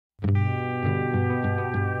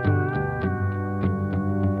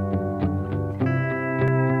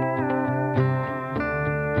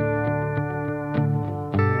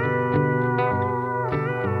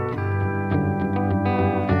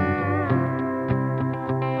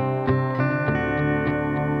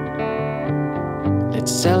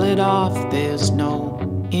Let's sell it off, there's no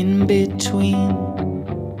in between.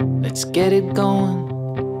 Let's get it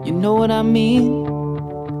going, you know what I mean.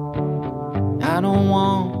 I don't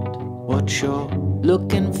want what you're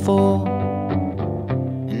looking for,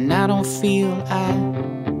 and I don't feel I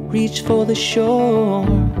reach for the shore.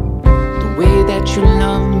 The way that you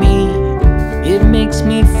love me, it makes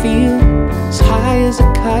me feel as high as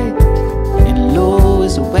a kite and low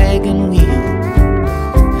as a wagon wheel.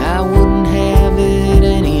 I wouldn't have it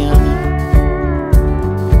any other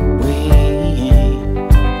way.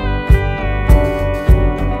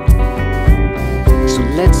 So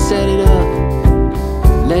let's set it up,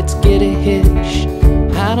 let's get a hitch.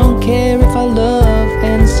 I don't care if our love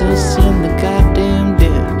ends us in the goddamn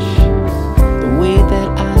ditch. The way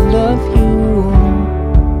that I love you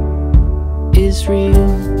is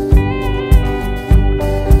real.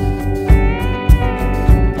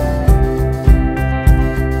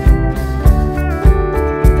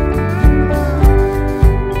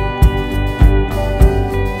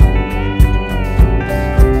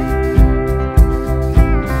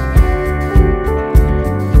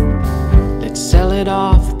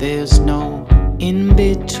 There's no in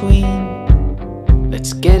between.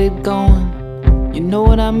 Let's get it going, you know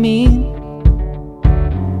what I mean.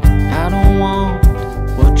 I don't want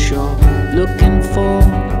what you're looking for,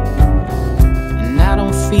 and I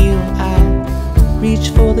don't feel I reach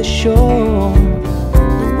for the shore.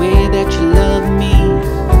 The way that you love me,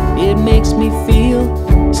 it makes me feel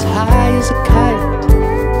as high as a kite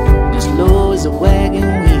and as low as a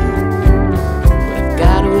wagon wheel. But I've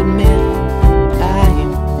got to admit,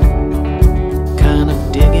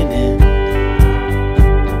 digging in.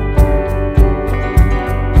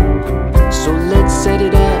 So let's set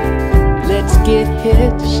it up, let's get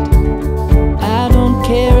hitched. I don't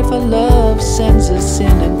care if our love sends us in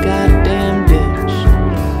a goddamn